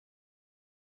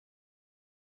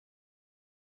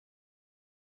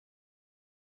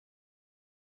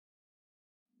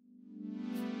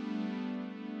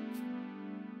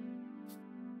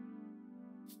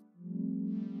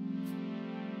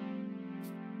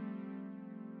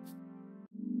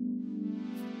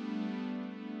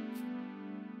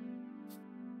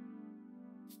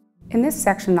In this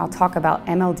section, I'll talk about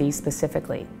MLD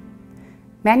specifically.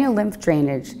 Manual lymph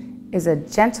drainage is a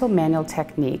gentle manual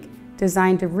technique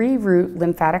designed to reroute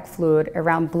lymphatic fluid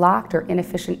around blocked or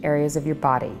inefficient areas of your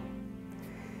body.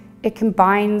 It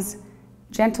combines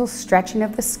gentle stretching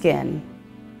of the skin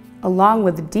along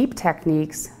with deep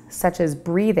techniques such as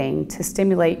breathing to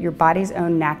stimulate your body's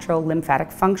own natural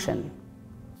lymphatic function.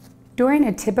 During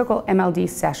a typical MLD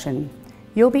session,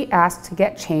 you'll be asked to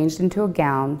get changed into a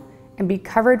gown and be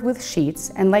covered with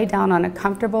sheets and lay down on a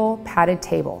comfortable padded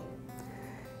table.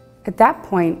 At that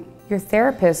point, your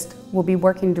therapist will be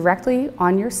working directly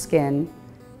on your skin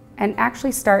and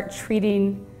actually start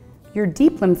treating your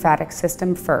deep lymphatic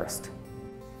system first.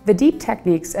 The deep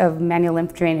techniques of manual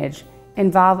lymph drainage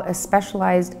involve a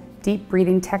specialized deep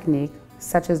breathing technique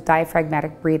such as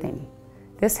diaphragmatic breathing.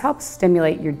 This helps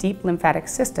stimulate your deep lymphatic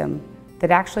system that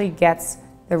actually gets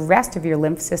the rest of your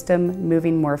lymph system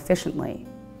moving more efficiently.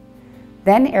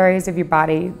 Then areas of your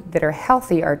body that are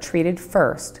healthy are treated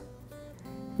first.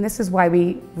 And this is why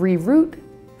we reroute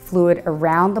fluid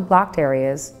around the blocked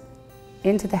areas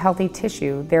into the healthy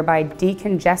tissue, thereby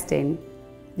decongesting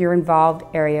your involved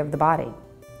area of the body.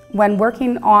 When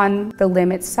working on the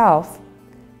limb itself,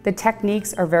 the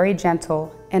techniques are very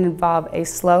gentle and involve a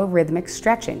slow rhythmic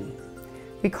stretching.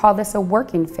 We call this a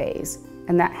working phase,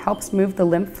 and that helps move the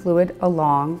lymph fluid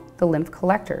along the lymph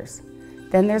collectors.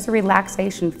 Then there's a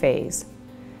relaxation phase.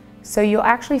 So you'll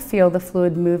actually feel the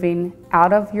fluid moving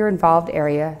out of your involved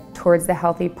area towards the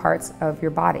healthy parts of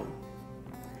your body.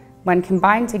 When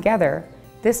combined together,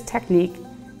 this technique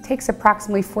takes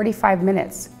approximately 45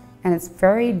 minutes, and it's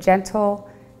very gentle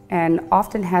and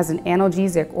often has an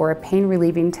analgesic or a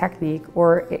pain-relieving technique,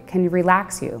 or it can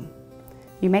relax you.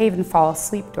 You may even fall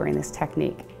asleep during this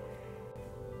technique.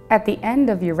 At the end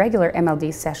of your regular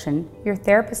MLD session, your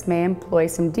therapist may employ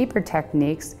some deeper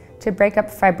techniques to break up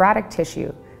fibrotic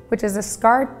tissue, which is a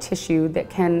scarred tissue that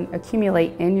can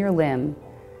accumulate in your limb.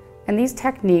 And these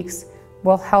techniques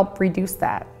will help reduce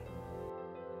that.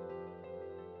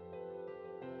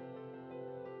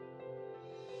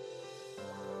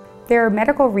 There are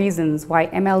medical reasons why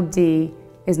MLD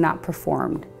is not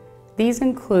performed. These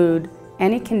include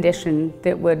any condition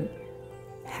that would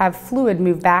have fluid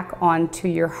move back onto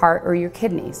your heart or your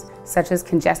kidneys, such as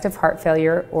congestive heart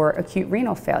failure or acute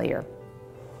renal failure.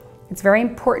 It's very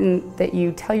important that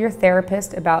you tell your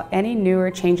therapist about any new or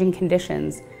changing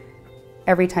conditions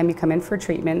every time you come in for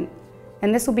treatment,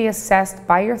 and this will be assessed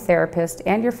by your therapist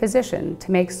and your physician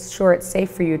to make sure it's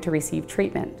safe for you to receive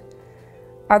treatment.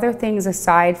 Other things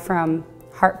aside from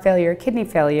heart failure or kidney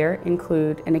failure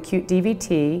include an acute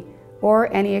DVT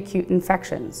or any acute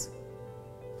infections.